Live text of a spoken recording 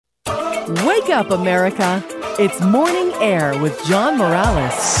Wake up, America. It's Morning Air with John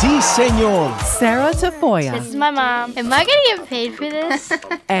Morales. Si, senor. Sarah Tafoya. This is my mom. Am I going to get paid for this?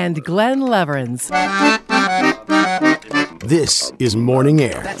 And Glenn Leverins. This is Morning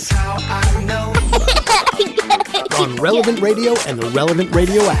Air. That's how I know. On Relevant Radio and the Relevant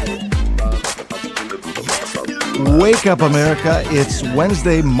Radio app. Wake up, America. It's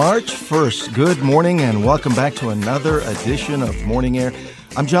Wednesday, March 1st. Good morning and welcome back to another edition of Morning Air.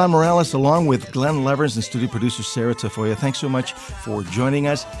 I'm John Morales along with Glenn Leverins and studio producer Sarah Tafoya. Thanks so much for joining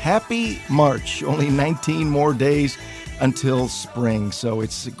us. Happy March. Only 19 more days until spring. So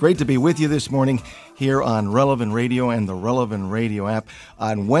it's great to be with you this morning here on Relevant Radio and the Relevant Radio app.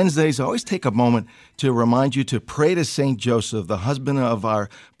 On Wednesdays, I always take a moment to remind you to pray to St. Joseph, the husband of our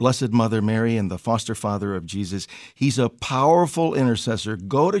Blessed Mother Mary and the foster father of Jesus. He's a powerful intercessor.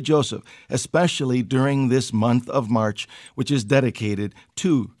 Go to Joseph, especially during this month of March, which is dedicated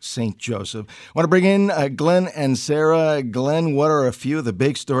to St. Joseph. I want to bring in Glenn and Sarah. Glenn, what are a few of the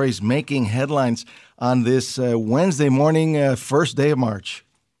big stories making headlines on this Wednesday morning, first day of March?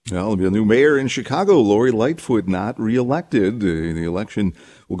 Well, there'll be a new mayor in Chicago, Lori Lightfoot, not reelected. The election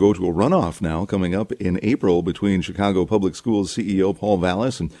will go to a runoff now coming up in April between Chicago Public Schools CEO Paul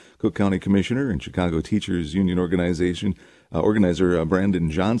Vallas and Cook County Commissioner and Chicago Teachers Union organizer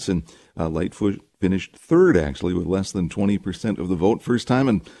Brandon Johnson. Lightfoot finished third, actually, with less than 20% of the vote. First time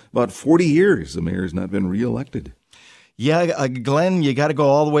in about 40 years the mayor's not been reelected. Yeah, Glenn, you got to go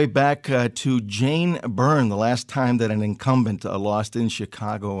all the way back to Jane Byrne, the last time that an incumbent lost in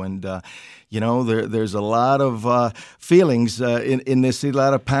Chicago. And, there's a lot of feelings in this, a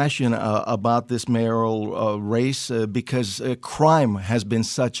lot of passion about this mayoral race because crime has been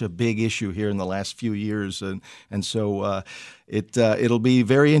such a big issue here in the last few years. And so it'll be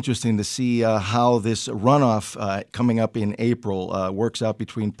very interesting to see how this runoff coming up in April works out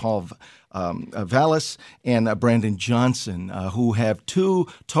between Paul Vallas and Brandon Johnson, who have two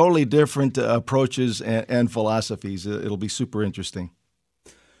totally different approaches and philosophies. It'll be super interesting.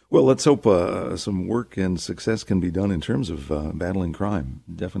 Well, let's hope some work and success can be done in terms of battling crime.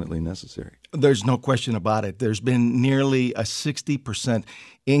 Definitely necessary. There's no question about it. There's been nearly a 60%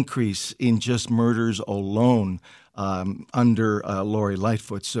 increase in just murders alone under Lori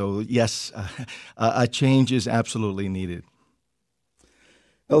Lightfoot. So, yes, a change is absolutely needed.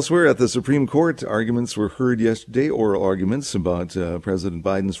 Elsewhere at the Supreme Court, arguments were heard yesterday, oral arguments about President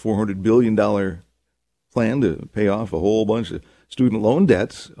Biden's $400 billion plan to pay off a whole bunch of student loan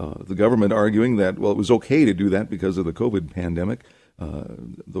debts. The government arguing that, well, it was okay to do that because of the COVID pandemic.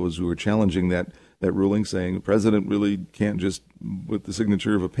 Those who were challenging that ruling saying the president really can't just, with the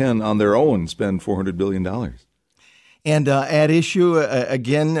signature of a pen on their own, spend $400 billion. And at issue,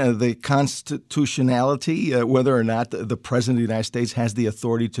 again, the constitutionality, whether or not the President of the United States has the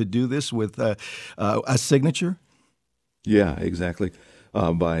authority to do this with a signature? Yeah, exactly.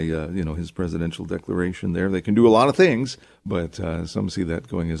 By his presidential declaration there. They can do a lot of things, but some see that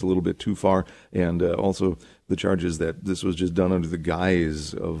going as a little bit too far. And also the charges that this was just done under the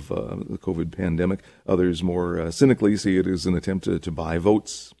guise of the COVID pandemic. Others more cynically see it as an attempt to buy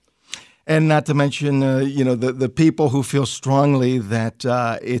votes. And not to mention, the people who feel strongly that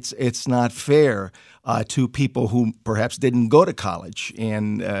it's not fair to people who perhaps didn't go to college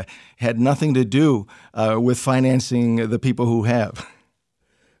and had nothing to do with financing the people who have.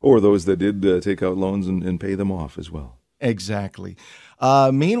 Or those that did take out loans and pay them off as well. Exactly.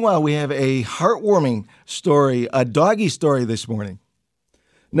 Meanwhile, we have a heartwarming story, a doggy story this morning.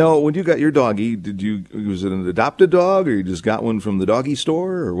 Now, when you got your doggy, was it an adopted dog, or you just got one from the doggy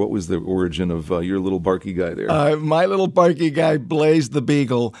store, or what was the origin of your little barky guy there? My little barky guy, Blaze the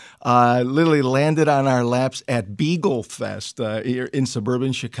Beagle, literally landed on our laps at Beagle Fest here in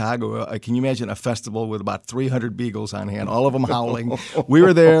suburban Chicago. Can you imagine a festival with about 300 beagles on hand, all of them howling? We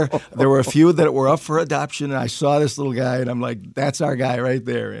were there. There were a few that were up for adoption, and I saw this little guy, and I'm like, that's our guy right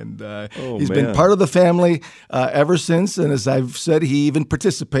there. And he's been part of the family ever since, and as I've said, he even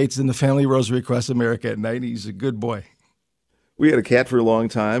participates in the Family Rosary Across America at night. He's a good boy. We had a cat for a long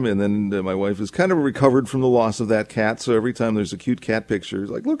time, and then my wife has kind of recovered from the loss of that cat. So every time there's a cute cat picture,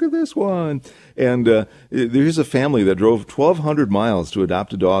 it's like, look at this one. And there's a family that drove 1,200 miles to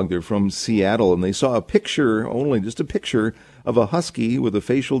adopt a dog. They're from Seattle, and they saw a picture, just a picture of a husky with a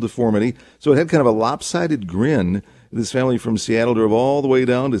facial deformity. So it had kind of a lopsided grin. This family from Seattle drove all the way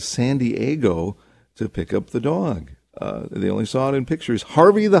down to San Diego to pick up the dog. They only saw it in pictures.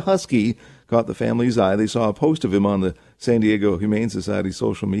 Harvey the Husky caught the family's eye. They saw a post of him on the San Diego Humane Society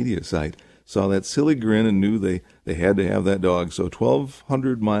social media site, saw that silly grin and knew they they had to have that dog. So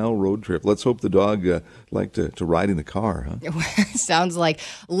 1,200-mile road trip. Let's hope the dog liked to ride in the car, huh? Sounds like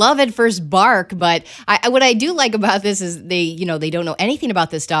love at first bark. But what I do like about this is they don't know anything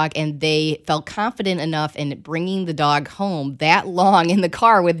about this dog, and they felt confident enough in bringing the dog home that long in the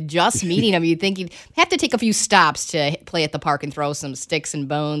car with just meeting him. You'd think you'd have to take a few stops to play at the park and throw some sticks and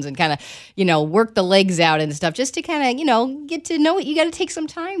bones and kind of, work the legs out and stuff just to kind of, get to know. You got to take some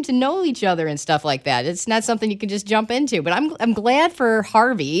time to know each other and stuff like that. It's not something you can just jump into. But I'm glad for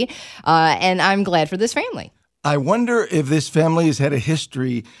Harvey, and I'm glad for this family. I wonder if this family has had a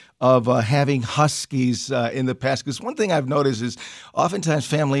history of having huskies in the past. Because one thing I've noticed is oftentimes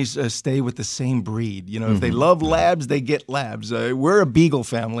families stay with the same breed. If they love labs, they get labs. We're a beagle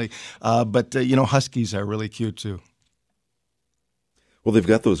family, but huskies are really cute too. Well, they've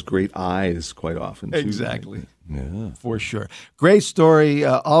got those great eyes quite often, too. Exactly. Yeah. For sure. Great story.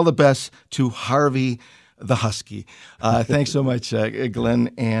 All the best to Harvey the husky. Thanks so much,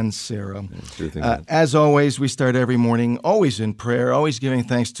 Glenn and Sarah. Sure thing, as always, we start every morning always in prayer, always giving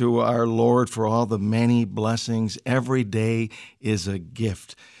thanks to our Lord for all the many blessings. Every day is a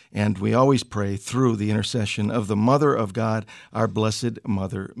gift. And we always pray through the intercession of the Mother of God, our Blessed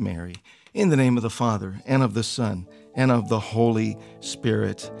Mother Mary. In the name of the Father, and of the Son, and of the Holy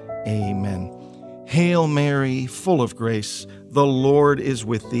Spirit. Amen. Hail Mary, full of grace, the Lord is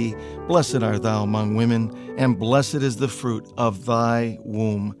with thee. Blessed art thou among women, and blessed is the fruit of thy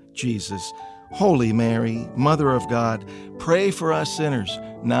womb, Jesus. Holy Mary, Mother of God, pray for us sinners,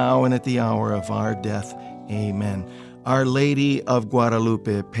 now and at the hour of our death. Amen. Our Lady of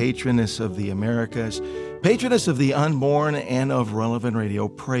Guadalupe, patroness of the Americas, patroness of the unborn and of Relevant Radio,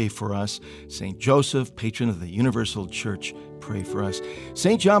 pray for us. St. Joseph, patron of the Universal Church, pray for us.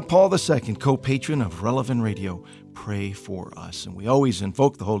 St. John Paul II, co-patron of Relevant Radio, pray for us. And we always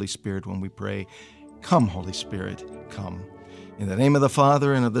invoke the Holy Spirit when we pray. Come, Holy Spirit, come. In the name of the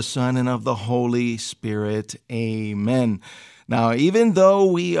Father, and of the Son, and of the Holy Spirit. Amen. Now, even though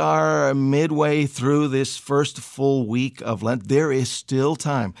we are midway through this first full week of Lent, there is still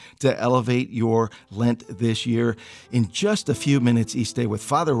time to elevate your Lent this year. In just a few minutes each day with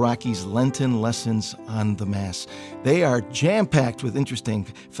Father Rocky's Lenten Lessons on the Mass. They are jam-packed with interesting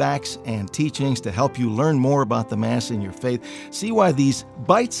facts and teachings to help you learn more about the Mass and your faith. See why these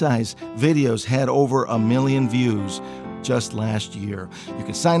bite-sized videos had over 1 million views just last year. You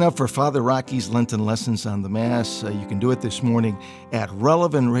can sign up for Father Rocky's Lenten Lessons on the Mass. You can do it this morning at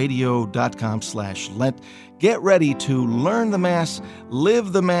relevantradio.com/Lent. Get ready to learn the Mass,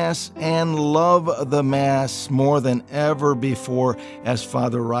 live the Mass, and love the Mass more than ever before, as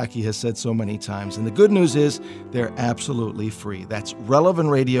Father Rocky has said so many times. And the good news is they're absolutely free. That's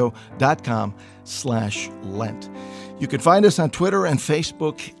relevantradio.com/Lent. You can find us on Twitter and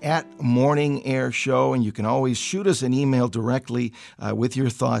Facebook at Morning Air Show, and you can always shoot us an email directly with your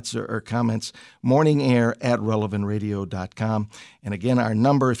thoughts or comments, morningair@relevantradio.com. And again, our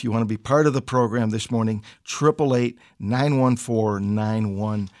number, if you want to be part of the program this morning,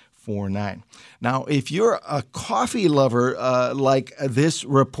 888-914-9149. Now, if you're a coffee lover like this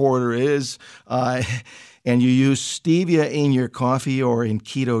reporter is, and you use stevia in your coffee or in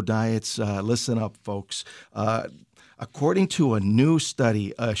keto diets, listen up, folks. According to a new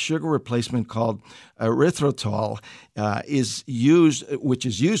study, a sugar replacement called erythritol which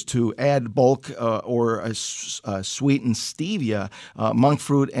is used to add bulk or sweeten stevia, monk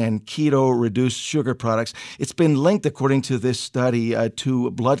fruit, and keto-reduced sugar products. It's been linked, according to this study,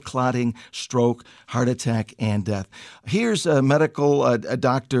 to blood clotting, stroke, heart attack, and death. Here's medical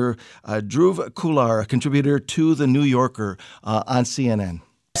Dr. Dhruv Kular, a contributor to The New Yorker on CNN.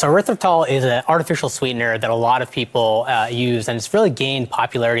 So erythritol is an artificial sweetener that a lot of people use, and it's really gained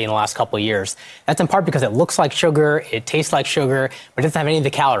popularity in the last couple of years. That's in part because it looks like sugar, it tastes like sugar, but it doesn't have any of the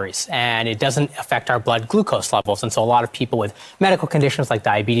calories, and it doesn't affect our blood glucose levels. And so a lot of people with medical conditions like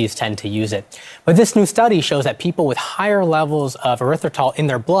diabetes tend to use it. But this new study shows that people with higher levels of erythritol in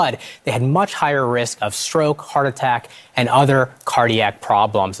their blood, they had much higher risk of stroke, heart attack, and other cardiac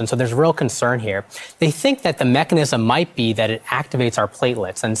problems. And so there's real concern here. They think that the mechanism might be that it activates our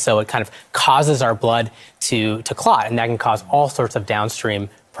platelets, and so it kind of causes our blood to clot, and that can cause all sorts of downstream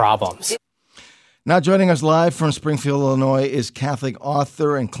problems. Now joining us live from Springfield, Illinois, is Catholic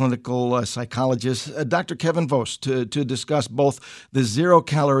author and clinical psychologist Dr. Kevin Vost to discuss both the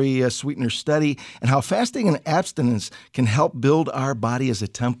zero-calorie sweetener study and how fasting and abstinence can help build our body as a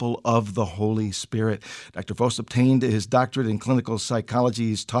temple of the Holy Spirit. Dr. Vost obtained his doctorate in clinical psychology.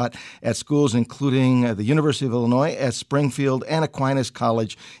 He's taught at schools including the University of Illinois at Springfield and Aquinas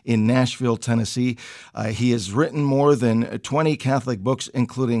College in Nashville, Tennessee. He has written more than 20 Catholic books,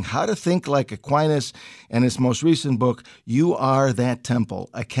 including How to Think Like Aquinas, Holiness, and his most recent book, You Are That Temple,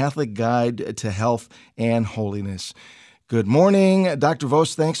 A Catholic Guide to Health and Holiness. Good morning, Dr.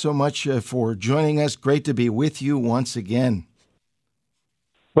 Vos. Thanks so much for joining us. Great to be with you once again.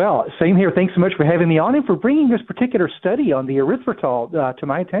 Well, same here. Thanks so much for having me on and for bringing this particular study on the erythritol to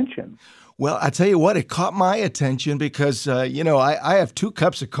my attention. Well, I tell you what, it caught my attention because, I have 2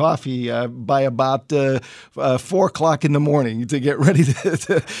 cups of coffee by about 4 o'clock in the morning to get ready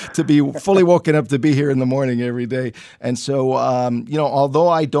to be fully woken up to be here in the morning every day. And so, although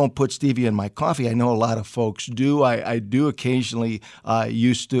I don't put stevia in my coffee, I know a lot of folks do. I do occasionally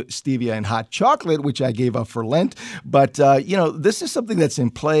use stevia in hot chocolate, which I gave up for Lent. But, this is something that's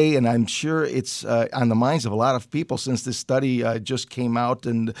in play, and I'm sure it's on the minds of a lot of people since this study just came out,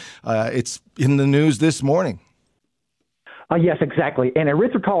 and it's in the news this morning. Yes, exactly. And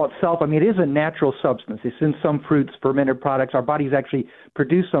erythritol itself, it is a natural substance. It's in some fruits, fermented products. Our bodies actually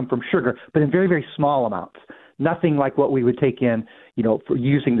produce some from sugar, but in very, very small amounts. Nothing like what we would take in, for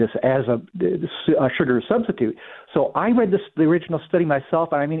using this as a sugar substitute. So I read the original study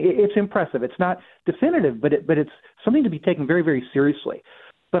myself, and it's impressive. It's not definitive, but it's something to be taken very, very seriously.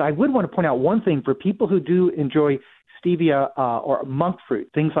 But I would want to point out one thing for people who do enjoy stevia or monk fruit,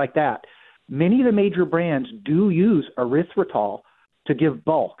 things like that. Many of the major brands do use erythritol to give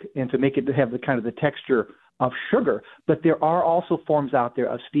bulk and to make it to have the texture of sugar. But there are also forms out there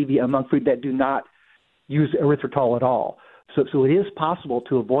of stevia and monk fruit that do not use erythritol at all. So it is possible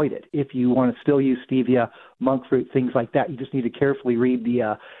to avoid it if you want to still use stevia, monk fruit, things like that. You just need to carefully read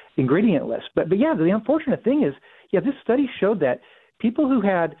the ingredient list. But yeah, the unfortunate thing is, this study showed that people who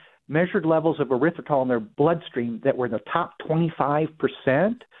had measured levels of erythritol in their bloodstream that were in the top 25%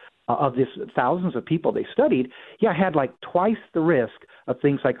 of this thousands of people they studied, had like twice the risk of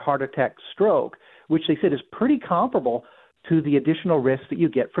things like heart attack, stroke, which they said is pretty comparable to the additional risk that you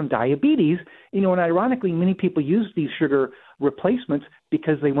get from diabetes. And ironically, many people use these sugar replacements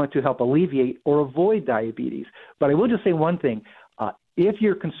because they want to help alleviate or avoid diabetes. But I will just say one thing. If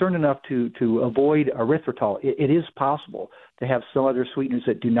you're concerned enough to avoid erythritol, it is possible to have some other sweeteners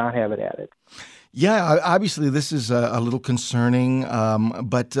that do not have it added. Yeah, obviously this is a little concerning,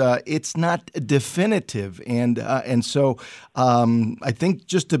 but it's not definitive, and so I think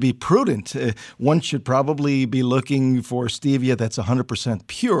just to be prudent, one should probably be looking for stevia that's 100%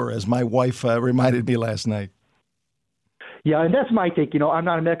 pure, as my wife reminded me last night. Yeah, and that's my take. I'm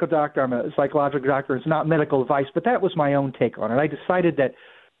not a medical doctor. I'm a psychological doctor. It's not medical advice, but that was my own take on it. I decided that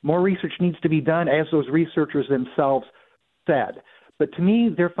more research needs to be done, as those researchers themselves said. But to me,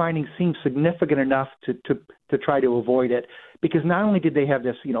 their findings seem significant enough to try to avoid it, because not only did they have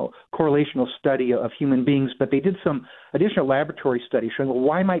this, correlational study of human beings, but they did some additional laboratory studies showing, well,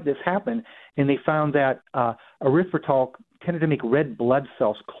 why might this happen? And they found that erythritol tended to make red blood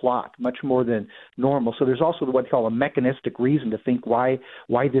cells clot much more than normal. So there's also what they call a mechanistic reason to think why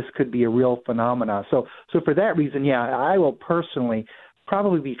this could be a real phenomena. So for that reason, I will personally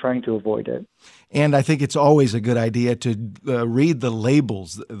probably be trying to avoid it. And I think it's always a good idea to read the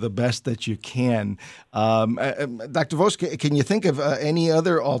labels the best that you can. Dr. Vos, can you think of any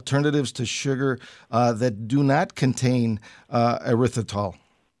other alternatives to sugar that do not contain erythritol?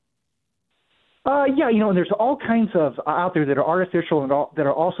 And there's all kinds of out there that are artificial and that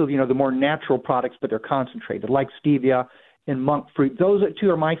are also, the more natural products, but they're concentrated, like stevia and monk fruit. Those 2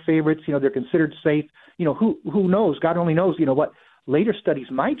 are my favorites. They're considered safe. Who knows? God only knows, what later studies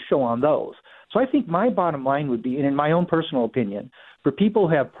might show on those. So I think my bottom line would be, and in my own personal opinion, for people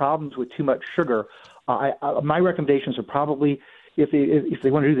who have problems with too much sugar, my recommendations are probably, if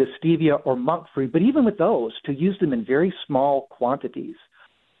they want to do the stevia or monk fruit, but even with those, to use them in very small quantities,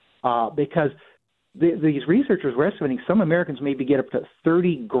 because these researchers were estimating some Americans maybe get up to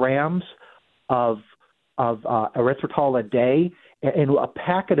 30 grams of erythritol a day, and a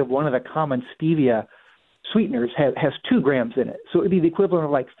packet of one of the common stevia sweeteners has 2 grams in it. So it would be the equivalent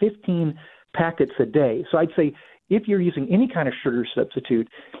of like 15 packets a day. So I'd say if you're using any kind of sugar substitute,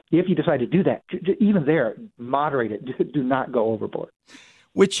 if you decide to do that, even there, moderate it. Do not go overboard.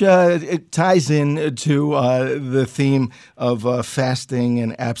 Which it ties in to the theme of fasting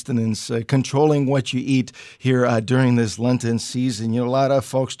and abstinence, controlling what you eat here during this Lenten season. A lot of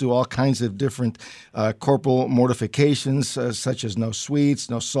folks do all kinds of different corporal mortifications, such as no sweets,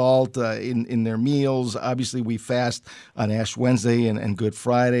 no salt in their meals. Obviously, we fast on Ash Wednesday and Good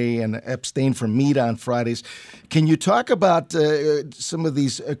Friday and abstain from meat on Fridays. Can you talk about some of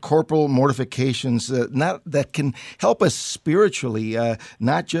these corporal mortifications that can help us spiritually,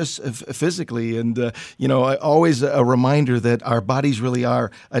 not just physically, and always a reminder that our bodies really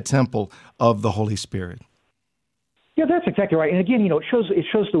are a temple of the Holy Spirit? Yeah, that's exactly right. And again, it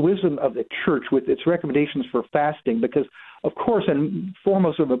shows the wisdom of the church with its recommendations for fasting, because, of course, and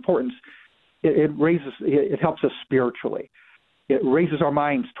foremost of importance, it helps us spiritually. It raises our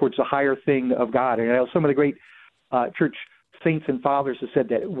minds towards the higher thing of God. And some of the great church saints and fathers have said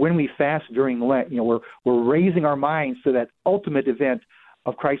that when we fast during Lent, we're raising our minds to that ultimate event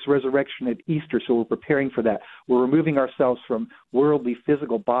of Christ's resurrection at Easter. So we're preparing for that. We're removing ourselves from worldly,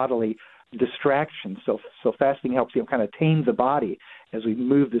 physical, bodily distractions. So fasting helps kind of tame the body as we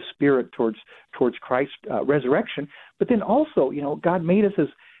move the spirit towards Christ's resurrection. But then also, God made us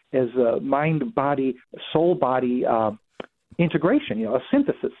as a mind, body, soul, body integration. A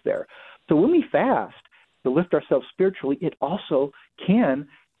synthesis there. So when we fast to lift ourselves spiritually, it also can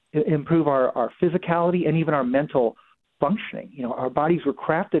improve our physicality and even our mental functioning. Our bodies were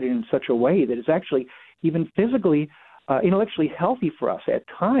crafted in such a way that it's actually even physically, intellectually healthy for us at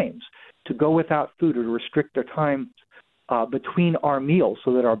times to go without food or to restrict our time between our meals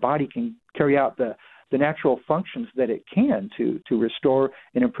so that our body can carry out the natural functions that it can to restore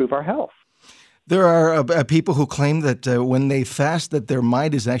and improve our health. There are people who claim that when they fast, that their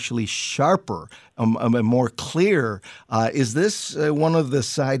mind is actually sharper, more clear. Is this one of the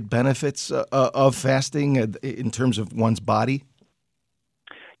side benefits of fasting in terms of one's body?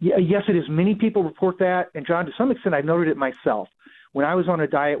 Yeah, yes, it is. Many people report that. And John, to some extent, I've noted it myself. When I was on a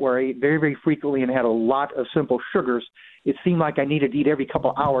diet where I ate very, very frequently and had a lot of simple sugars, it seemed like I needed to eat every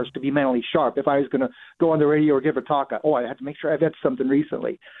couple hours to be mentally sharp. If I was going to go on the radio or give a talk, I had to make sure I've had something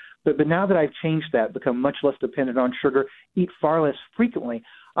recently. But now that I've changed that, become much less dependent on sugar, eat far less frequently,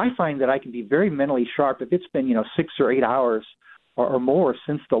 I find that I can be very mentally sharp if it's been 6 or 8 hours or more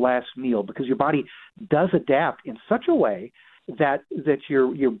since the last meal, because your body does adapt in such a way that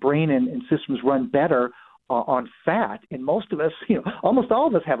your brain and systems run better on fat. And most of us, almost all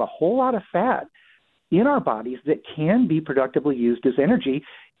of us have a whole lot of fat in our bodies that can be productively used as energy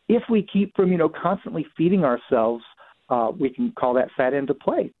if we keep from constantly feeding ourselves. We can call that fat into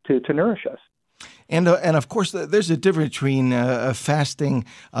play to nourish us. And of course, there's a difference between fasting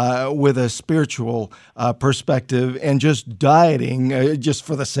with a spiritual perspective and just dieting just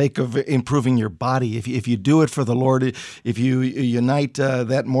for the sake of improving your body. If you do it for the Lord, if you unite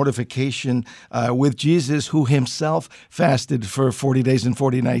that mortification with Jesus, who himself fasted for 40 days and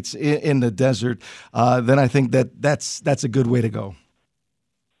 40 nights in the desert, then I think that's a good way to go.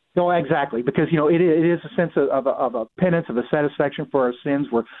 No, exactly, because it is a sense of a penance, of a satisfaction for our sins.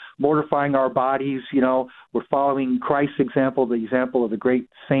 We're mortifying our bodies. We're following Christ's example, the example of the great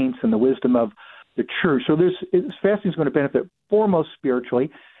saints, and the wisdom of the church. So fasting is going to benefit foremost spiritually,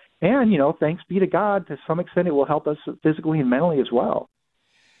 and thanks be to God, to some extent, it will help us physically and mentally as well.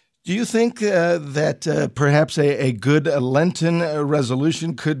 Do you think that perhaps a good Lenten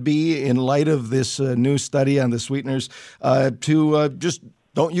resolution could be, in light of this new study on the sweeteners, to just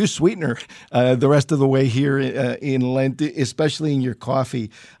don't use sweetener the rest of the way here in Lent, especially in your coffee?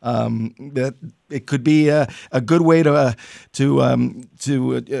 That it could be a good way to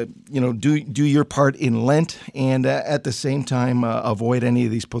do your part in Lent, and at the same time avoid any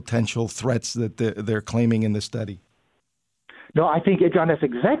of these potential threats that they're claiming in the study. No, I think, John, that's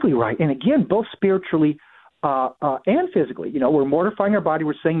exactly right. And again, both spiritually and physically, we're mortifying our body.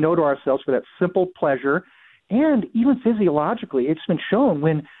 We're saying no to ourselves for that simple pleasure. And even physiologically, it's been shown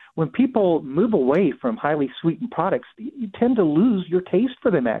when people move away from highly sweetened products, you tend to lose your taste for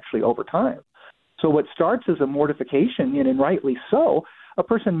them actually over time. So what starts as a mortification, and rightly so, a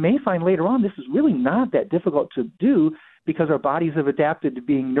person may find later on this is really not that difficult to do because our bodies have adapted to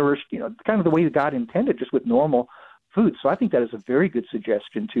being nourished, kind of the way that God intended, just with normal food. So I think that is a very good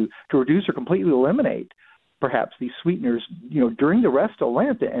suggestion to reduce or completely eliminate perhaps these sweeteners, during the rest of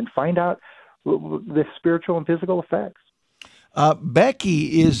Lent, and find out the spiritual and physical effects.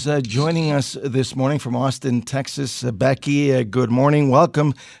 Becky is joining us this morning from Austin, Texas. Becky, good morning.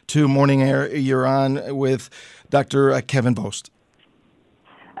 Welcome to Morning Air. You're on with Dr. Kevin Bost.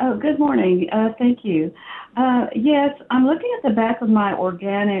 Oh, good morning. Thank you. Yes, I'm looking at the back of my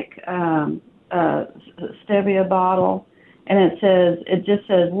organic stevia bottle, and it just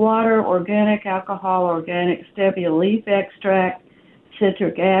says water, organic alcohol, organic stevia leaf extract,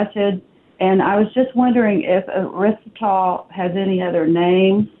 citric acid. And I was just wondering if erythritol has any other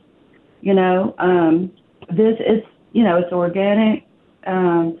names. This is, it's organic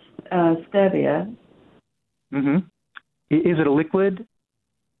stevia. Mm-hmm. Is it a liquid?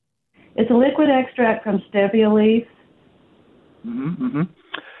 It's a liquid extract from stevia leaf. Mm-hmm.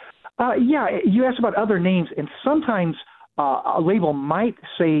 Mm-hmm. Yeah, you asked about other names, and sometimes a label might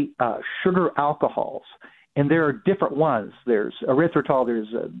say sugar alcohols. And there are different ones. There's erythritol, there's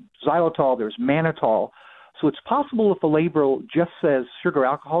xylitol, there's mannitol. So it's possible if a label just says sugar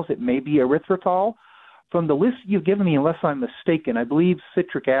alcohols, it may be erythritol. From the list you've given me, unless I'm mistaken, I believe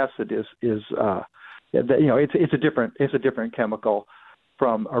citric acid is it's a different chemical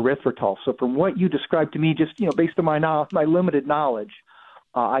from erythritol. So from what you described to me, just based on my limited knowledge,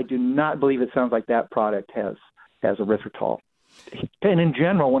 I do not believe it sounds like that product has erythritol. And in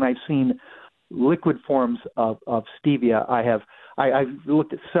general, when I've seen liquid forms of stevia, I've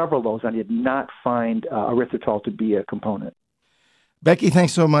looked at several of those and I did not find erythritol to be a component. Becky,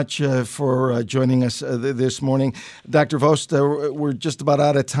 thanks so much for joining us this morning. Dr. Vost, we're just about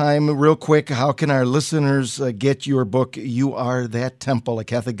out of time. Real quick, how can our listeners get your book, You Are That Temple, A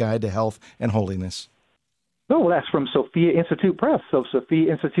Catholic Guide to Health and Holiness? Oh, well, that's from Sophia Institute Press, so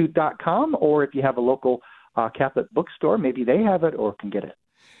sophiainstitute.com, or if you have a local Catholic bookstore, maybe they have it or can get it.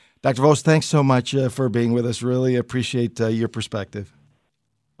 Dr. Vost, thanks so much for being with us. Really appreciate your perspective.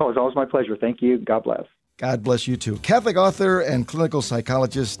 Oh, it's always my pleasure. Thank you. God bless. God bless you too. Catholic author and clinical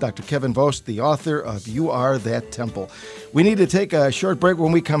psychologist, Dr. Kevin Vost, the author of You Are That Temple. We need to take a short break.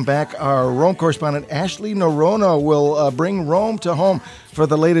 When we come back, our Rome correspondent, Ashley Norona, will bring Rome to home for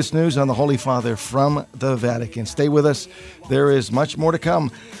the latest news on the Holy Father from the Vatican. Stay with us. There is much more to come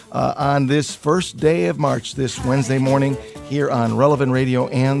on this first day of March, this Wednesday morning, here on Relevant Radio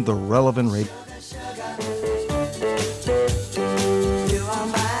and the Relevant Radio.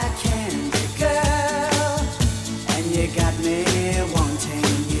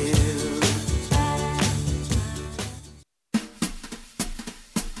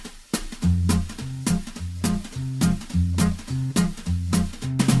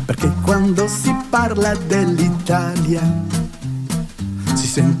 Quando si parla dell'Italia si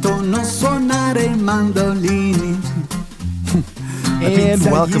sentono suonare I mandolini. And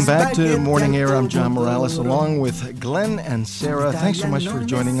welcome back to Morning Air. I'm John Morales, along with Glenn and Sarah. Thanks so much for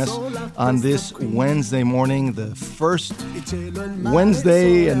joining us on this Wednesday morning, the first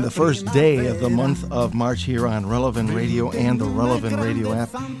Wednesday and the first day of the month of March here on Relevant Radio and the Relevant Radio app.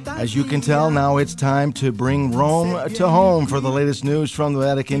 As you can tell, now it's time to bring Rome to home. For the latest news from the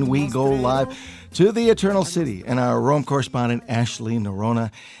Vatican, we go live to the Eternal City, and our Rome correspondent, Ashley Norona.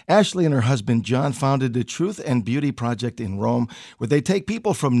 Ashley and her husband, John, founded the Truth and Beauty Project in Rome, where they take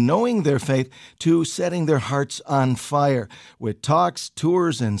people from knowing their faith to setting their hearts on fire, with talks,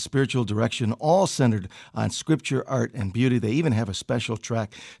 tours, and spiritual direction, all centered on scripture, art, and beauty. They even have a special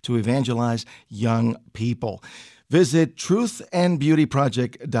track to evangelize young people. Visit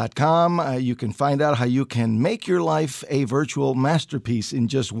truthandbeautyproject.com. You can find out how you can make your life a virtual masterpiece in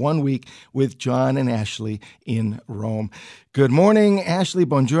just 1 week with John and Ashley in Rome. Good morning, Ashley.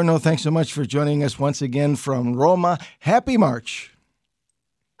 Buongiorno. Thanks so much for joining us once again from Roma. Happy March.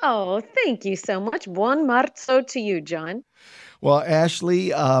 Oh, thank you so much. Buon marzo to you, John. Well,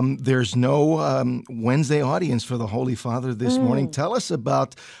 Ashley, there's no Wednesday audience for the Holy Father this morning. Tell us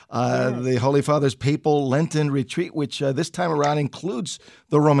about the Holy Father's papal Lenten retreat, which this time around includes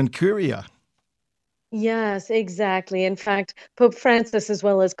the Roman Curia. Yes, exactly. In fact, Pope Francis, as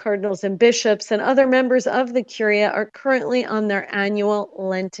well as cardinals and bishops and other members of the Curia, are currently on their annual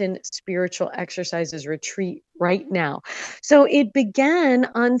Lenten spiritual exercises retreat right now. So it began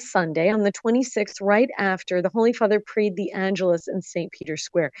on Sunday, on the 26th, right after the Holy Father prayed the Angelus in St. Peter's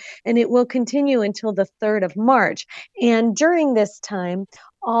Square. And it will continue until the 3rd of March. And during this time,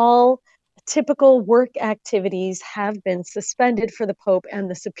 all typical work activities have been suspended for the Pope and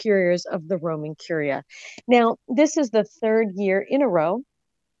the superiors of the Roman Curia. Now, this is the 3rd year in a row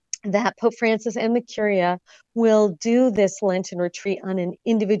that Pope Francis and the Curia will do this Lenten retreat on an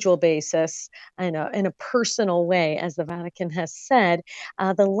individual basis in a personal way, as the Vatican has said.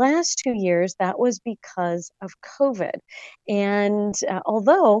 The last 2 years, that was because of COVID. And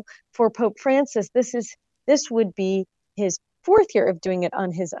although for Pope Francis, this would be his 4th year of doing it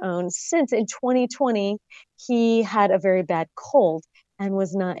on his own, since in 2020 he had a very bad cold and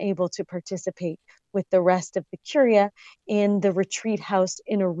was not able to participate with the rest of the Curia in the retreat house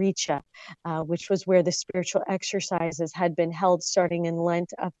in Aricia, which was where the spiritual exercises had been held starting in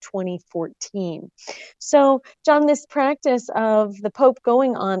Lent of 2014. So, John, this practice of the Pope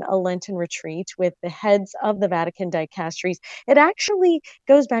going on a Lenten retreat with the heads of the Vatican dicasteries, it actually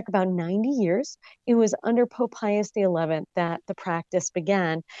goes back about 90 years. It was under Pope Pius XI that the practice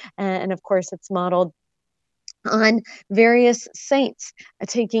began. And of course, it's modeled on various saints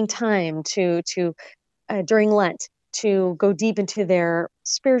taking time to during Lent to go deep into their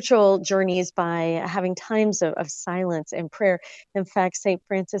spiritual journeys by having times of silence and prayer. In fact, St.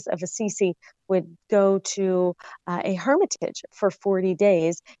 Francis of Assisi would go to a hermitage for 40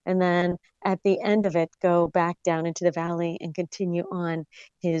 days, and then at the end of it, go back down into the valley and continue on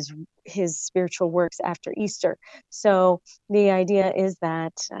his spiritual works after Easter. So the idea is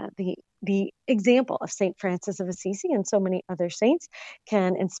that the example of St. Francis of Assisi and so many other saints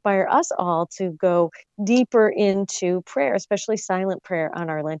can inspire us all to go deeper into prayer, especially silent prayer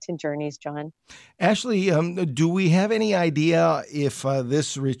on our Lenten journeys, John. Ashley, do we have any idea if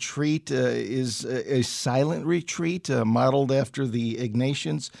this retreat is a silent retreat modeled after the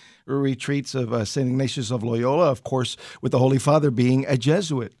Ignatians retreats of St. Ignatius of Loyola, of course, with the Holy Father being a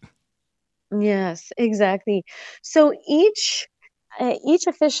Jesuit? Yes, exactly. So each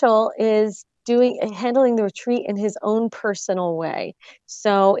official is handling the retreat in his own personal way.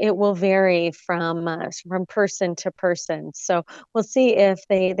 So it will vary from person to person. So we'll see if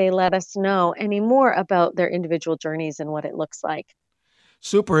they let us know any more about their individual journeys and what it looks like.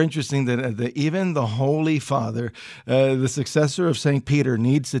 Super interesting that even the Holy Father, the successor of St. Peter,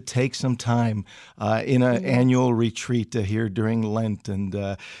 needs to take some time in an annual retreat here during Lent and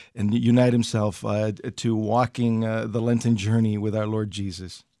unite himself to walking the Lenten journey with our Lord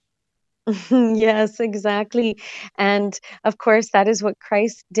Jesus. Yes, exactly. And of course, that is what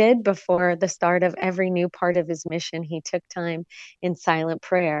Christ did before the start of every new part of his mission. He took time in silent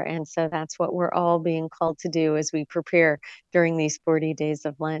prayer. And so that's what we're all being called to do as we prepare during these 40 days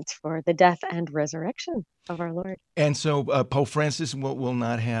of Lent for the death and resurrection of our Lord. And so Pope Francis will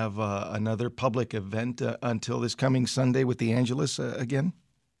not have another public event until this coming Sunday with the Angelus again?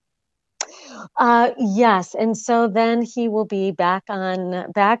 Yes, and so then he will be back in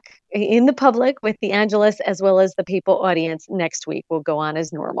the public with the Angelus as well as the papal audience next week. Will go on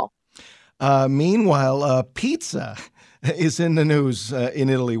as normal. Meanwhile, pizza is in the news in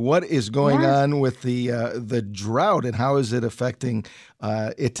Italy. What is going on with the drought, and how is it affecting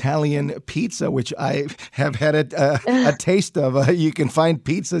Italian pizza, which I have had a taste of? You can find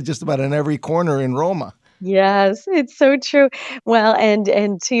pizza just about in every corner in Roma. Yes, it's so true. Well,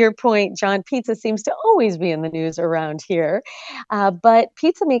 and to your point, John, pizza seems to always be in the news around here. But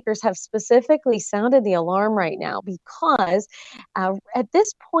pizza makers have specifically sounded the alarm right now because at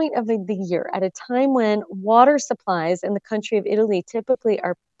this point of the year, at a time when water supplies in the country of Italy typically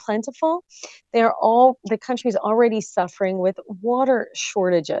are plentiful, the country's already suffering with water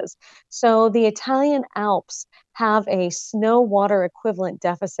shortages. So the Italian Alps have a snow water equivalent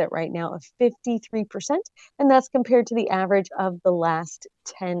deficit right now of 53%, and that's compared to the average of the last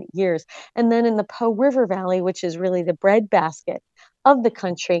 10 years. And then in the Po River Valley, which is really the breadbasket of the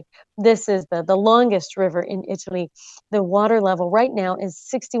country, this is the longest river in Italy, the water level right now is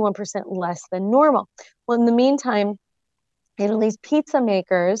 61% less than normal. Well, in the meantime, Italy's pizza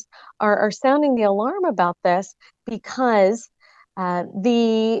makers are sounding the alarm about this because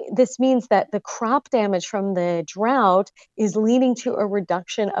this means that the crop damage from the drought is leading to a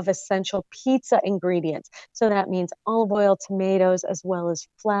reduction of essential pizza ingredients. So that means olive oil, tomatoes, as well as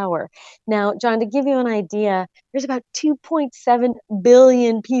flour. Now, John, to give you an idea, there's about 2.7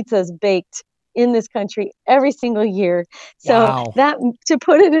 billion pizzas baked in this country every single year. So that, to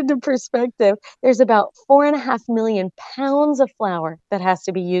put it into perspective, there's about 4.5 million pounds of flour that has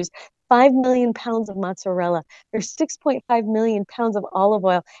to be used, 5 million pounds of mozzarella, there's 6.5 million pounds of olive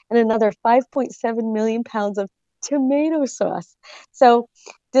oil, and another 5.7 million pounds of tomato sauce. So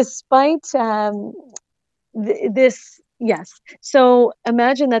despite this, yes. So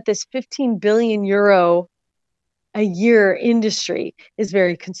imagine that this 15 billion euro a year industry is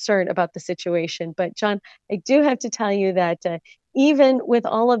very concerned about the situation. But John, I do have to tell you that even with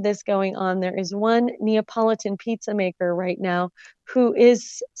all of this going on, there is one Neapolitan pizza maker right now who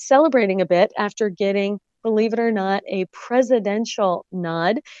is celebrating a bit after getting, believe it or not, a presidential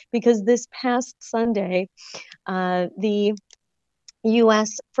nod, because this past Sunday, the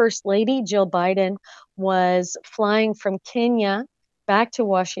U.S. First Lady Jill Biden was flying from Kenya back to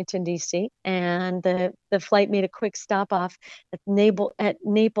Washington, D.C., and the flight made a quick stop off at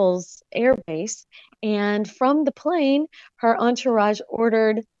Naples Air Base. And from the plane, her entourage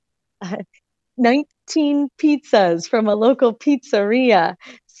ordered 19 pizzas from a local pizzeria.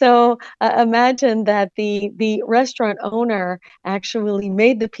 So imagine that the restaurant owner actually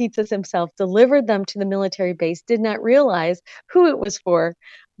made the pizzas himself, delivered them to the military base, did not realize who it was for,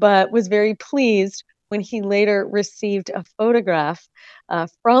 but was very pleased when he later received a photograph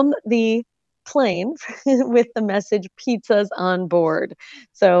from the plane with the message "Pizzas on board."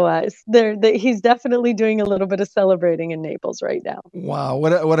 So he's definitely doing a little bit of celebrating in Naples right now. Wow,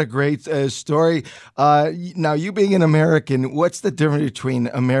 what a great story. Now, you being an American, what's the difference between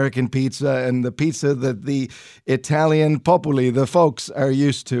American pizza and the pizza that the Italian popoli, the folks, are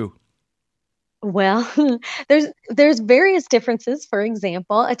used to? Well, there's various differences. For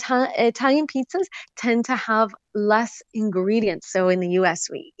example, Italian pizzas tend to have less ingredients. So in the U.S.,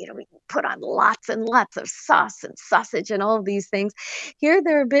 we put on lots and lots of sauce and sausage and all of these things. Here,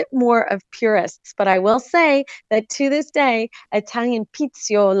 they're a bit more of purists. But I will say that to this day, Italian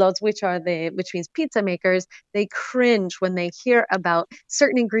pizziolos, which means pizza makers, they cringe when they hear about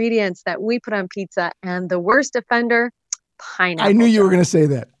certain ingredients that we put on pizza. And the worst offender, pineapple. I knew you were going to say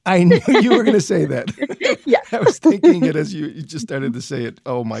that. I knew you were going to say that. Yeah. I was thinking it as you just started to say it.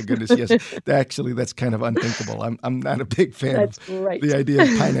 Oh my goodness, yes. Actually, that's kind of unthinkable. I'm not a big fan of the idea of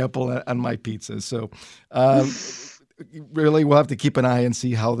pineapple on my pizza. So really, we'll have to keep an eye and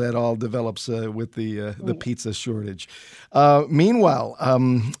see how that all develops with the pizza shortage. Meanwhile,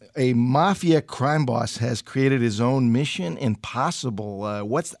 a mafia crime boss has created his own Mission Impossible.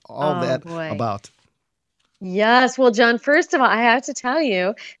 What's all that about? Yes. Well, John, first of all, I have to tell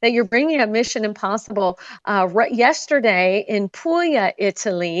you that you're bringing up Mission Impossible. Yesterday in Puglia,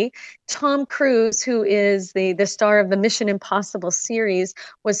 Italy, Tom Cruise, who is the star of the Mission Impossible series,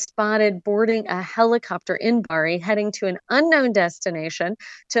 was spotted boarding a helicopter in Bari, heading to an unknown destination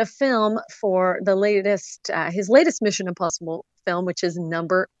to film for his latest Mission Impossible film, which is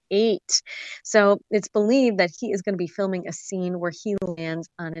number 8. So it's believed that he is going to be filming a scene where he lands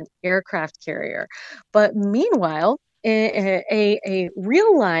on an aircraft carrier. But meanwhile, a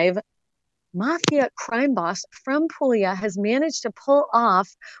real live mafia crime boss from Puglia has managed to pull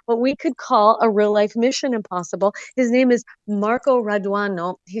off what we could call a real life Mission Impossible. His name is Marco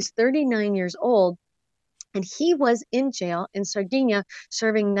Raduano. He's 39 years old. And he was in jail in Sardinia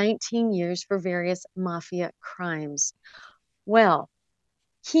serving 19 years for various mafia crimes. Well,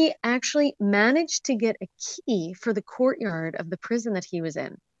 he actually managed to get a key for the courtyard of the prison that he was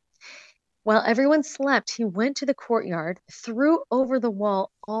in. While everyone slept, he went to the courtyard, threw over the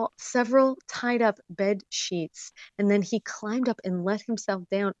wall several tied up bed sheets, and then he climbed up and let himself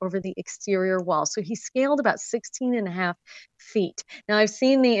down over the exterior wall. So he scaled about 16.5 feet. Now, I've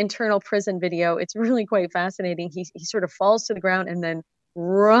seen the internal prison video. It's really quite fascinating. He sort of falls to the ground and then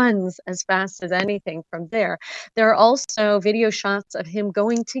runs as fast as anything from there. There are also video shots of him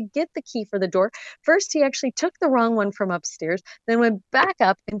going to get the key for the door. First, he actually took the wrong one from upstairs, then went back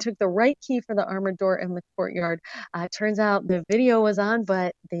up and took the right key for the armored door in the courtyard. It turns out the video was on,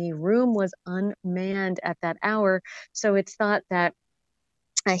 but the room was unmanned at that hour. So it's thought that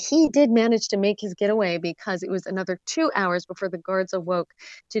he did manage to make his getaway because it was another 2 hours before the guards awoke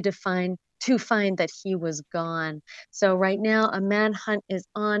to find that he was gone. So right now, a manhunt is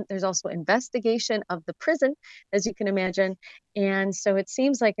on. There's also investigation of the prison, as you can imagine. And so it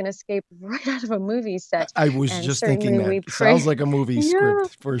seems like an escape right out of a movie set. I was just thinking that. Sounds like a movie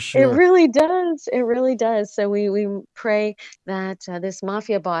script for sure. It really does. It really does. So we pray that this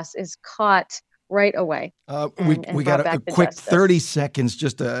mafia boss is caught right away. We got a quick 30 seconds,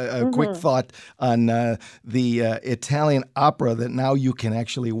 just a quick thought on the Italian opera that now you can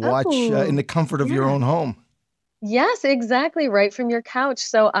actually watch in the comfort of your own home. Yes, exactly. Right from your couch.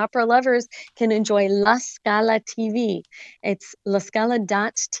 So opera lovers can enjoy La Scala TV. It's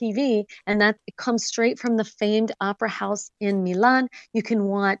lascala.tv, and that comes straight from the famed opera house in Milan. You can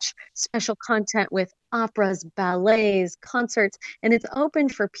watch special content with operas, ballets, concerts, and it's open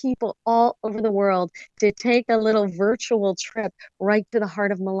for people all over the world to take a little virtual trip right to the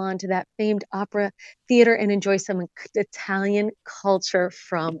heart of Milan, to that famed opera theater, and enjoy some Italian culture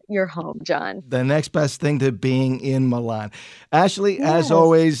from your home, John. The next best thing to being in Milan. Ashley, as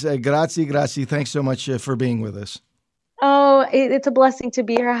always, grazie. Thanks so much for being with us. Oh, it's a blessing to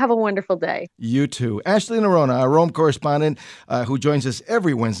be here. Have a wonderful day. You too. Ashley Nerona, our Rome correspondent, who joins us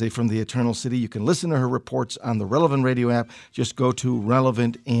every Wednesday from the Eternal City. You can listen to her reports on the Relevant Radio app. Just go to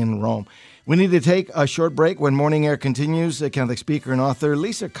Relevant in Rome. We need to take a short break. When Morning Air continues, Catholic speaker and author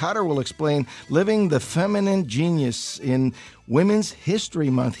Lisa Cotter will explain living the feminine genius in Women's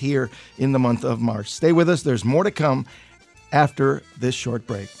History Month here in the month of March. Stay with us. There's more to come after this short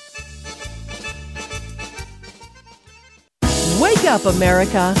break. Wake up,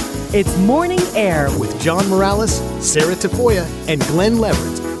 America. It's Morning Air with John Morales, Sarah Tafoya, and Glenn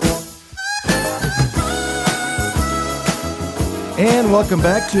Leverett. And welcome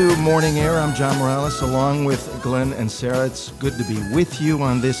back to Morning Air. I'm John Morales along with Glenn and Sarah. It's good to be with you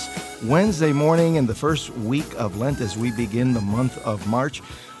on this Wednesday morning in the first week of Lent as we begin the month of March.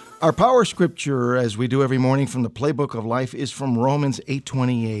 Our power scripture, as we do every morning from the Playbook of Life, is from Romans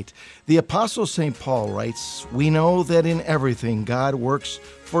 8:28. The Apostle St. Paul writes, "We know that in everything God works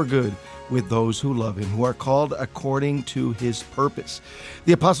for good with those who love him, who are called according to his purpose."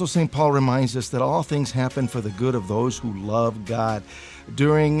 The Apostle St. Paul reminds us that all things happen for the good of those who love God.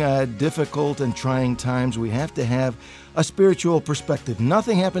 During difficult and trying times, we have to have a spiritual perspective.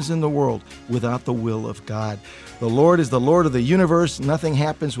 Nothing happens in the world without the will of God. The Lord is the Lord of the universe. Nothing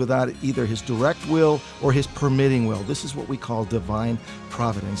happens without either his direct will or his permitting will. This is what we call divine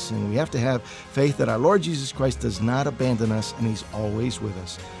providence. And we have to have faith that our Lord Jesus Christ does not abandon us and he's always with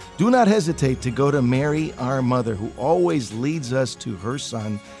us. Do not hesitate to go to Mary, our mother, who always leads us to her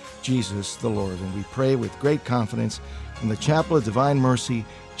Son, Jesus the Lord. And we pray with great confidence from the Chapel of Divine Mercy,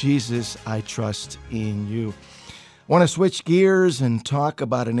 Jesus, I trust in you. I want to switch gears and talk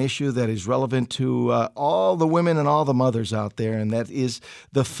about an issue that is relevant to all the women and all the mothers out there, and that is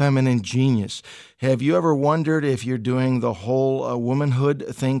the feminine genius. Have you ever wondered if you're doing the whole womanhood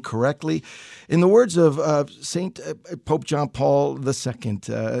thing correctly? In the words of Saint Pope John Paul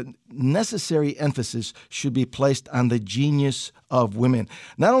II, necessary emphasis should be placed on the genius of women,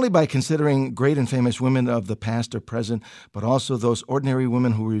 not only by considering great and famous women of the past or present, but also those ordinary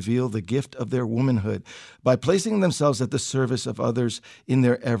women who reveal the gift of their womanhood by placing themselves at the service of others in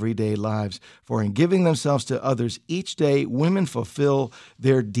their everyday lives. For in giving themselves to others each day, women fulfill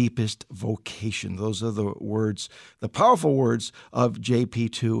their deepest vocation. Those are the words, the powerful words of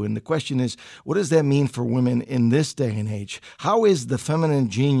JP2. And the question is, what does that mean for women in this day and age? How is the feminine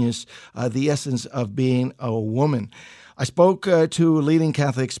genius the essence of being a woman? I spoke to leading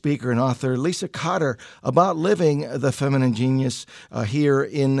Catholic speaker and author Lisa Cotter about living the feminine genius here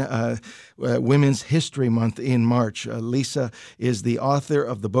in Women's History Month in March. Lisa is the author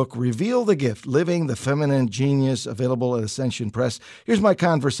of the book Reveal the Gift, Living the Feminine Genius, available at Ascension Press. Here's my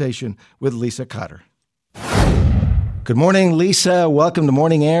conversation with Lisa Cotter. Good morning, Lisa. Welcome to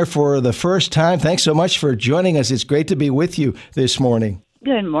Morning Air for the first time. Thanks so much for joining us. It's great to be with you this morning.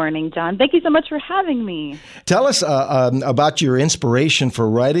 Good morning, John. Thank you so much for having me. Tell us about your inspiration for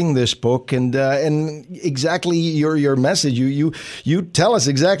writing this book and exactly your message. You tell us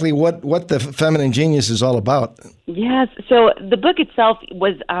exactly what the feminine genius is all about. Yes. So the book itself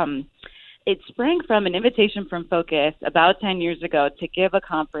was it sprang from an invitation from Focus about 10 years ago to give a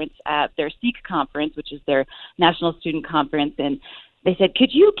conference at their SEEK conference, which is their National Student Conference, and they said,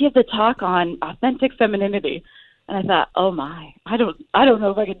 "Could you give the talk on authentic femininity?" And I thought, oh my, I don't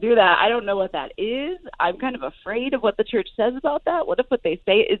know if I could do that. I don't know what that is. I'm kind of afraid of what the church says about that. What if what they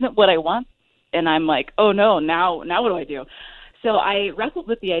say isn't what I want? And I'm like, oh no, now what do I do? So I wrestled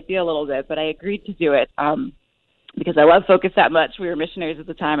with the idea a little bit, but I agreed to do it because I love Focus that much. We were missionaries at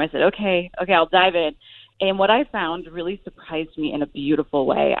the time. I said, okay, I'll dive in. And what I found really surprised me in a beautiful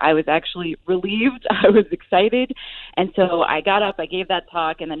way. I was actually relieved. I was excited. And so I got up, I gave that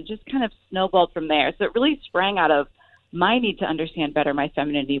talk, and then just kind of snowballed from there. So it really sprang out of my need to understand better my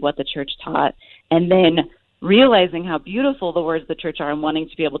femininity, what the church taught, and then realizing how beautiful the words of the church are and wanting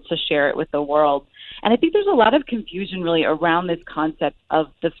to be able to share it with the world. And I think there's a lot of confusion really around this concept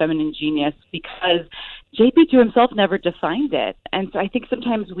of the feminine genius because JP2 himself never defined it. And so I think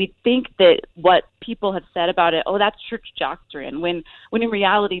sometimes we think that what people have said about it, oh, that's church doctrine, when in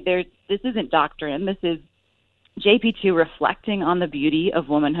reality this isn't doctrine. This is JP2 reflecting on the beauty of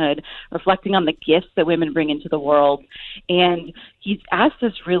womanhood, reflecting on the gifts that women bring into the world. And he's asked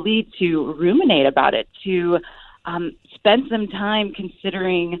us really to ruminate about it, to spend some time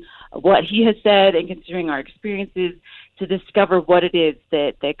considering what he has said and considering our experiences to discover what it is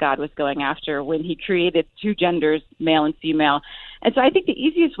that God was going after when he created two genders, male and female. And so I think the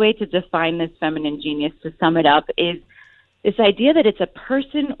easiest way to define this feminine genius, to sum it up, is this idea that it's a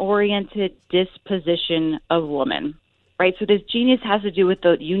person-oriented disposition of woman, right? So this genius has to do with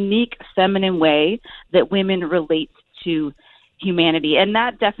the unique feminine way that women relate to humanity. And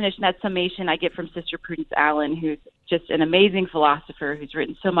that definition, that summation I get from Sister Prudence Allen, who's just an amazing philosopher who's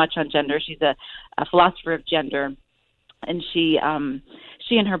written so much on gender. She's a philosopher of gender. And she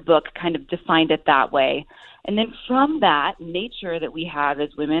in her book kind of defined it that way. And then from that nature that we have as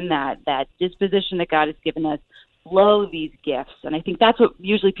women, that disposition that God has given us, flow these gifts. And I think that's what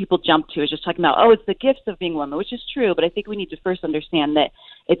usually people jump to, is just talking about, oh, it's the gifts of being women, which is true. But I think we need to first understand that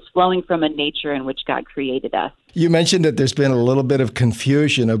it's flowing from a nature in which God created us. You mentioned that there's been a little bit of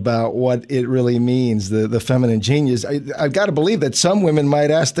confusion about what it really means, the feminine genius. I've got to believe that some women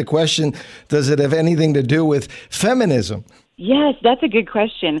might ask the question, does it have anything to do with feminism? Yes, that's a good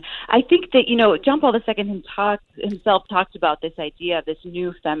question. I think that, John Paul II himself talked about this idea of this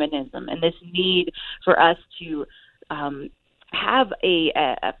new feminism and this need for us to have a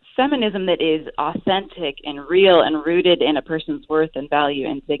feminism that is authentic and real and rooted in a person's worth and value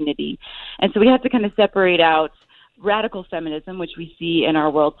and dignity. And so we have to kind of separate out radical feminism, which we see in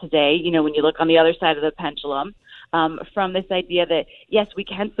our world today, when you look on the other side of the pendulum, from this idea that, yes, we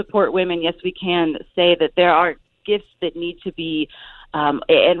can support women. Yes, we can say that there are gifts that need to be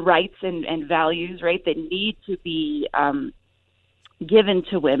and rights and values, right, that need to be given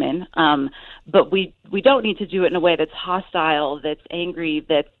to women. But we don't need to do it in a way that's hostile, that's angry,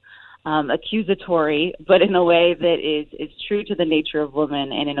 that's accusatory, but in a way that is true to the nature of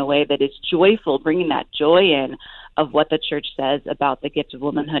woman and in a way that is joyful, bringing that joy in of what the church says about the gift of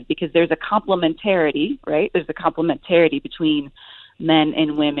womanhood, because there's a complementarity, right? There's a complementarity between men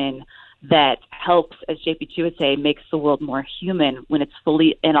and women that helps, as JP2 would say, makes the world more human when it's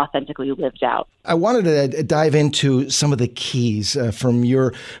fully and authentically lived out. I wanted to dive into some of the keys from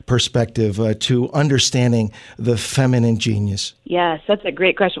your perspective to understanding the feminine genius. Yes, that's a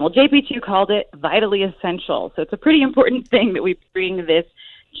great question. Well, JP2 called it vitally essential. So it's a pretty important thing that we bring this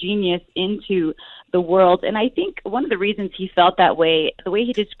genius into the world. And I think one of the reasons he felt that way, the way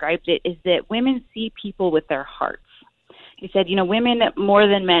he described it, is that women see people with their hearts. He said, women more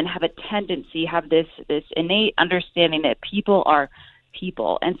than men have a tendency, have this innate understanding that people are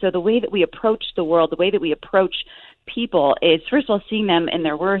people. And so the way that we approach the world, the way that we approach people is, first of all, seeing them in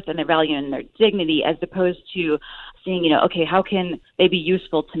their worth and their value and their dignity, as opposed to seeing, okay, how can they be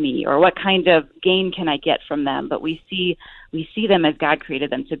useful to me, or what kind of gain can I get from them? But we see them as God created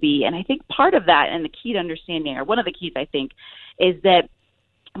them to be. And I think part of that, and the key to understanding, or one of the keys, I think, is that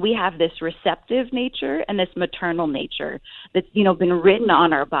we have this receptive nature and this maternal nature that's, been written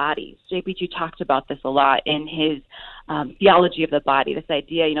on our bodies. JP2 talked about this a lot in his theology of the body, this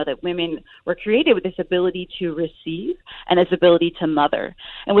idea, that women were created with this ability to receive and this ability to mother.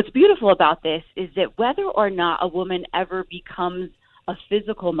 And what's beautiful about this is that whether or not a woman ever becomes a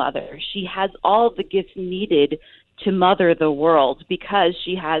physical mother, she has all the gifts needed to mother the world, because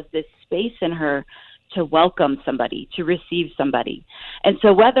she has this space in her to welcome somebody, to receive somebody. And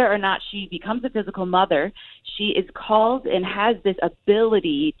so whether or not she becomes a physical mother, she is called and has this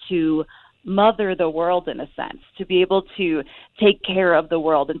ability to mother the world, in a sense, to be able to take care of the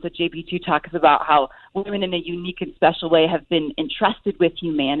world. And so JP2 talks about how women in a unique and special way have been entrusted with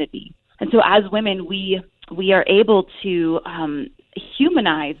humanity. And so as women, we are able to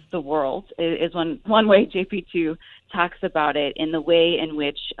humanize the world, is one way JP2 talks about it, in the way in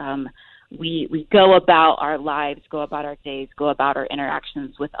which we go about our lives, go about our days, go about our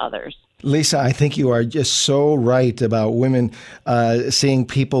interactions with others. Lisa, I think you are just so right about women seeing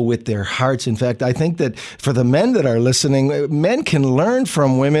people with their hearts. In fact, I think that for the men that are listening, men can learn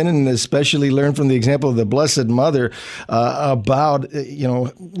from women, and especially learn from the example of the Blessed Mother about,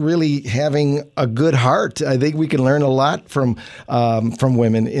 really having a good heart. I think we can learn a lot from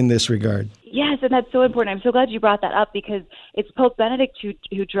women in this regard. Yes, and that's so important. I'm so glad you brought that up, because it's Pope Benedict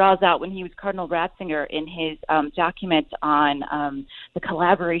who draws out, when he was Cardinal Ratzinger, in his document on the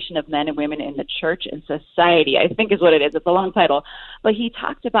collaboration of men and women in the church and society, I think is what it is. It's a long title. But he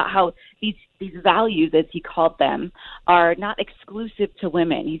talked about how these values, as he called them, are not exclusive to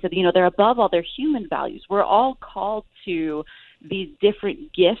women. He said, they're above all, they're human values. We're all called to these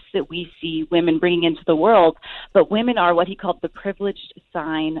different gifts that we see women bringing into the world, but women are what he called the privileged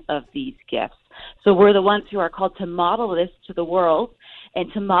sign of these gifts. So we're the ones who are called to model this to the world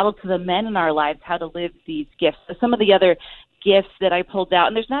and to model to the men in our lives how to live these gifts. So some of the other gifts that I pulled out,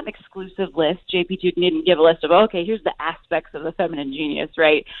 and there's not an exclusive list. JP2 didn't give a list of, okay, here's the aspects of the feminine genius,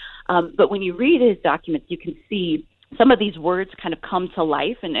 right? But when you read his documents, you can see some of these words kind of come to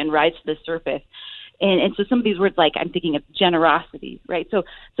life and rise to the surface. And so some of these words, like I'm thinking of generosity, right? So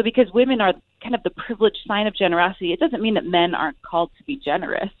because women are kind of the privileged sign of generosity, it doesn't mean that men aren't called to be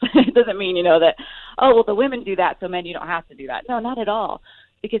generous. It doesn't mean, that, the women do that, so men, you don't have to do that. No, not at all,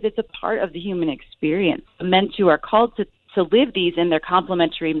 because it's a part of the human experience. Men, too, are called to live these in their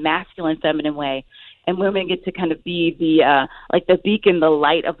complementary masculine, feminine way. And women get to kind of be the beacon, the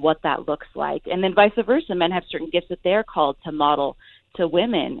light of what that looks like. And then vice versa, men have certain gifts that they're called to model to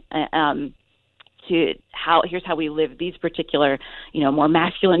women, here's how we live these particular, more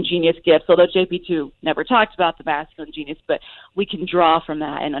masculine genius gifts, although JP2 never talked about the masculine genius, but we can draw from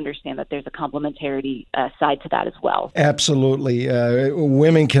that and understand that there's a complementarity side to that as well. Absolutely.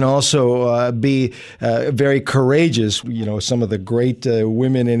 Women can also be very courageous. Some of the great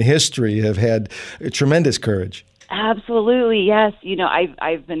women in history have had tremendous courage. Absolutely, yes.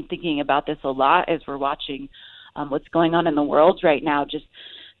 I've been thinking about this a lot as we're watching what's going on in the world right now, just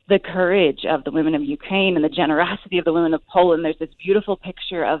the courage of the women of Ukraine and the generosity of the women of Poland. There's this beautiful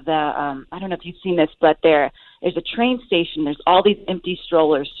picture of the, I don't know if you've seen this, but there's a train station. There's all these empty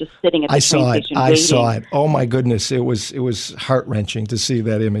strollers just sitting at the train station waiting. I saw it. Oh my goodness. It was heart-wrenching to see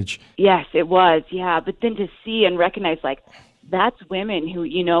that image. Yes, it was. Yeah. But then to see and recognize, like, that's women who,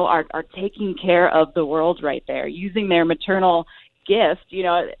 are taking care of the world right there, using their maternal gift.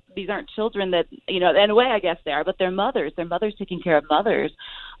 These aren't children that, in a way, I guess they are, but they're mothers. They're mothers taking care of mothers,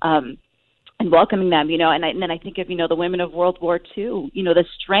 and welcoming them, and then I think of, the women of World War II, the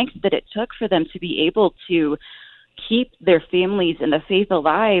strength that it took for them to be able to keep their families and the faith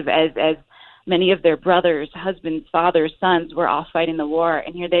alive as many of their brothers, husbands, fathers, sons were off fighting the war.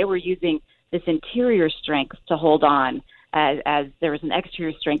 And here they were using this interior strength to hold on as there was an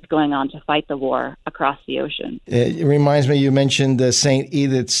exterior strength going on to fight the war across the ocean. It reminds me, you mentioned St.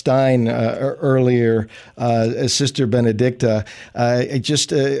 Edith Stein earlier, Sister Benedicta,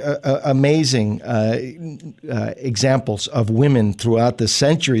 just amazing examples of women throughout the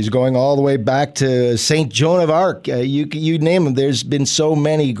centuries, going all the way back to St. Joan of Arc. You name them. There's been so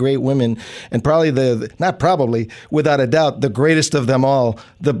many great women, and without a doubt, the greatest of them all,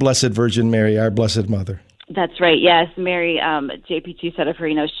 the Blessed Virgin Mary, our Blessed Mother. That's right. Yes, Mary, JP2 said of her,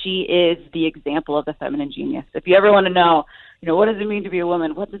 she is the example of the feminine genius. If you ever want to know, what does it mean to be a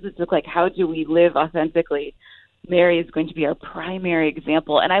woman? What does it look like? How do we live authentically? Mary is going to be our primary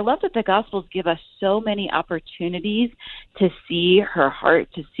example. And I love that the Gospels give us so many opportunities to see her heart,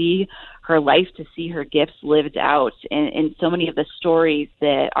 to see her life, to see her gifts lived out in so many of the stories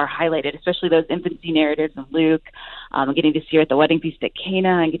that are highlighted, especially those infancy narratives in Luke, getting to see her at the wedding feast at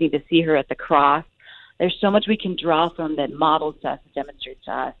Cana and getting to see her at the cross. There's so much we can draw from that models to us, demonstrates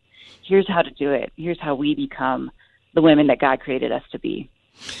to us. Here's how to do it. Here's how we become the women that God created us to be.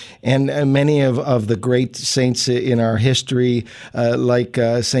 And many of the great saints in our history, like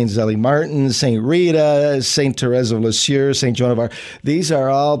St. Zélie Martin, St. Rita, St. Therese of Lisieux, St. Joan of Arc, these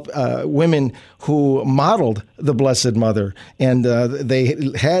are all women who modeled the Blessed Mother. And they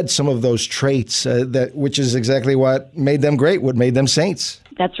had some of those traits, which is exactly what made them great, what made them saints.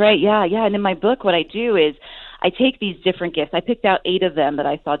 That's right. Yeah. And in my book, what I do is I take these different gifts. I picked out 8 of them that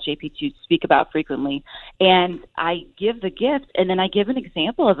I saw JP2 speak about frequently, and I give the gift, and then I give an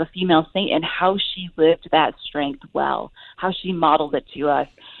example of a female saint and how she lived that strength well, how she modeled it to us.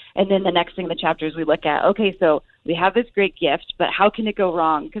 And then the next thing in the chapter is we look at, okay, so we have this great gift, but how can it go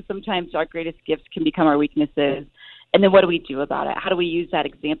wrong? Because sometimes our greatest gifts can become our weaknesses. And then what do we do about it? How do we use that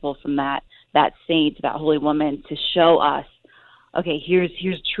example from that saint, that holy woman, to show us, okay, here's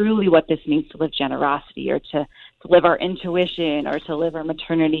truly what this means to live generosity, or to live our intuition, or to live our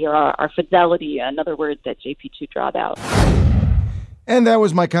maternity, or our fidelity, another word that JP2 drawed out. And that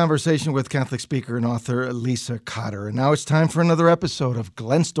was my conversation with Catholic speaker and author Lisa Cotter. And now it's time for another episode of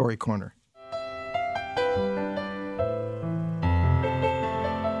Glenn Story Corner.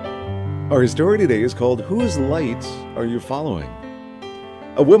 Our story today is called Whose Light Are You Following?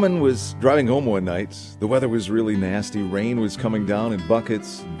 A woman was driving home one night. The weather was really nasty. Rain was coming down in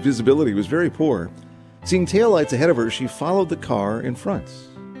buckets. Visibility was very poor. Seeing taillights ahead of her, she followed the car in front.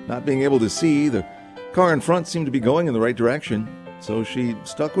 Not being able to see, the car in front seemed to be going in the right direction, so she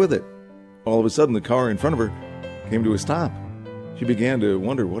stuck with it. All of a sudden, the car in front of her came to a stop. She began to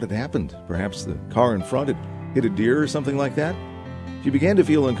wonder what had happened. Perhaps the car in front had hit a deer or something like that. She began to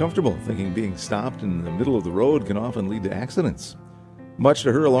feel uncomfortable, thinking being stopped in the middle of the road can often lead to accidents. Much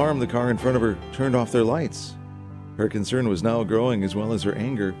to her alarm, the car in front of her turned off their lights. Her concern was now growing, as well as her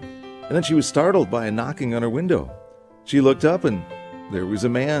anger, and then she was startled by a knocking on her window. She looked up, and there was a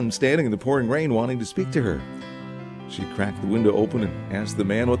man standing in the pouring rain wanting to speak to her. She cracked the window open and asked the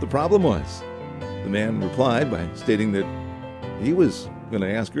man what the problem was. The man replied by stating that he was going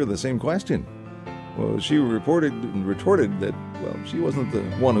to ask her the same question. Well, she retorted that, she wasn't the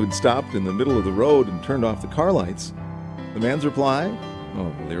one who'd stopped in the middle of the road and turned off the car lights. The man's reply,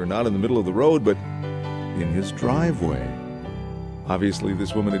 they were not in the middle of the road, but in his driveway. Obviously,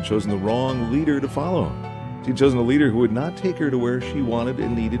 this woman had chosen the wrong leader to follow. She'd chosen a leader who would not take her to where she wanted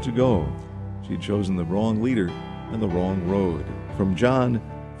and needed to go. She'd chosen the wrong leader and the wrong road. From John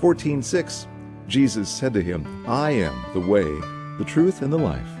 14:6, Jesus said to him, I am the way, the truth, and the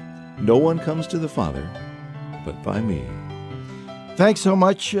life. No one comes to the Father but by me. Thanks so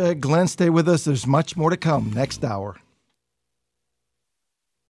much, Glenn. Stay with us. There's much more to come next hour.